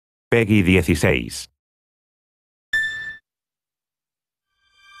Peggy 16.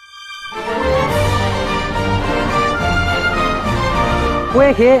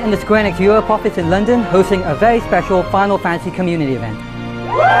 We're here in the Square-Enix Europe office in London hosting a very special Final Fantasy community event.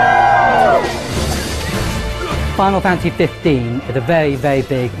 Final Fantasy 15 is a very, very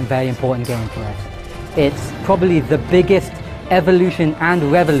big and very important game for us. It's probably the biggest evolution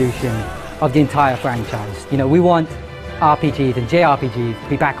and revolution of the entire franchise. You know, we want RPGs and JRPGs to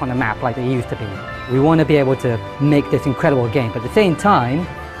be back on the map like they used to be. We want to be able to make this incredible game, but at the same time,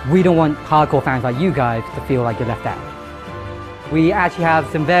 we don't want hardcore fans like you guys to feel like you're left out. We actually have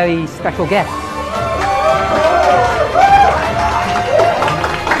some very special guests.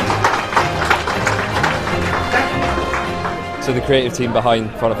 So the creative team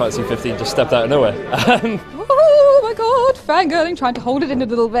behind Final Fantasy 15 just stepped out of nowhere. Oh my god, fangirling, trying to hold it in a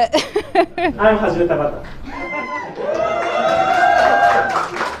little bit.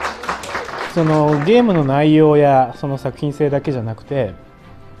 そのゲームの内容やその作品性だけじゃなくて、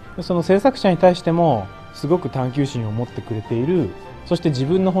その制作者に対してもすごく探求心を持ってくれている、そして自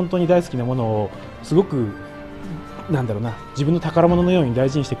分の本当に大好きなものをすごくなんだろうな、自分の宝物のように大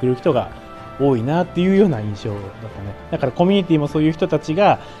事にしてくれる人が多いなっていうような印象だったね。だからコミュニティもそういう人たち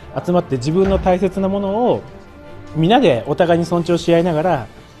が集まって自分の大切なものをみんなでお互いに尊重し合いながら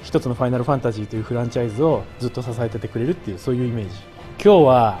一つのファイナルファンタジーというフランチャイズをずっと支えててくれるっていう、そういうイメージ。今日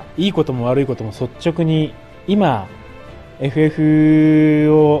はいいことも悪いことも率直に今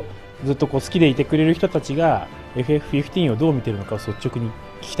FF をずっとこう好きでいてくれる人たちが FF15 をどう見てるのかを率直に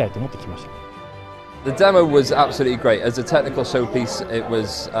聞きたいと思ってきました。The demo was absolutely great. As a technical showpiece, it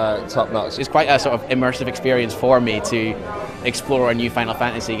was top notch. It's quite a sort of immersive experience for me to explore a new Final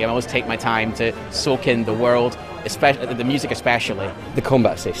Fantasy game. I always take my time to soak in the world, especially the music especially. The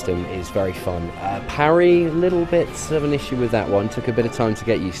combat system is very fun. Parry, a little bit of an issue with that one. Took a bit of time to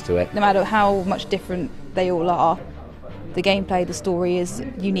get used to it. No matter how much different they all are, the gameplay, the story is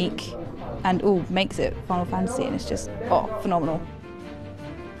unique and all makes it Final Fantasy, and it's just phenomenal.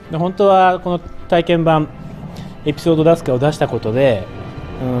 本当はこの体験版エピソードダスカを出したことで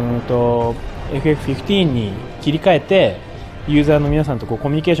FF15 に切り替えてユーザーの皆さんとこうコ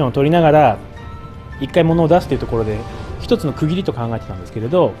ミュニケーションを取りながら一回物を出すというところで一つの区切りと考えてたんですけれ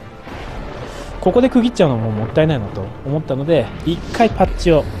ど、ここで区切っちゃうのももったいないなと思ったので一回パッ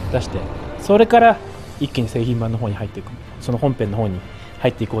チを出してそれから一気に製品版の方に入っていく、その本編の方に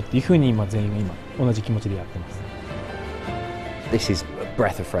入っていこうっていうふうに今全員が今同じ気持ちでやってます。This is a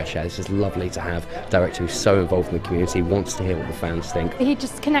breath of fresh air. This is lovely to have a director who's so involved in the community, wants to hear what the fans think. He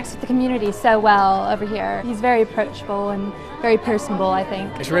just connects with the community so well over here. He's very approachable and very personable, I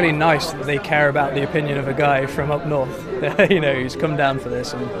think. It's really nice that they care about the opinion of a guy from up north, you know, who's come down for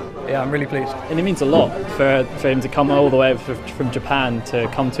this, and yeah, I'm really pleased. And it means a lot for him to come all the way from Japan to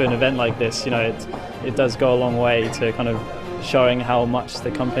come to an event like this. You know, it does go a long way to kind of showing how much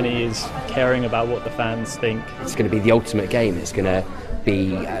the company is caring about what the fans think. It's going to be the ultimate game. It's going to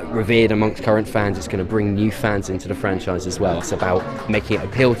be revered amongst current fans. It's going to bring new fans into the franchise as well. It's about making it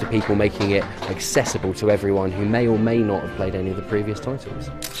appeal to people, making it accessible to everyone who may or may not have played any of the previous titles.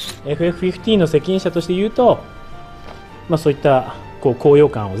 FF15 の責任者として言うと、そういったこう高揚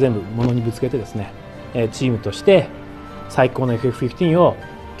感を全部物にぶつけてですね、チームとして最高の FF15 を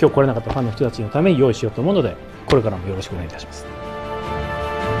今日来れなかったファンの人たちのために用意しようと思うので、これからもよろしくお願いいたします。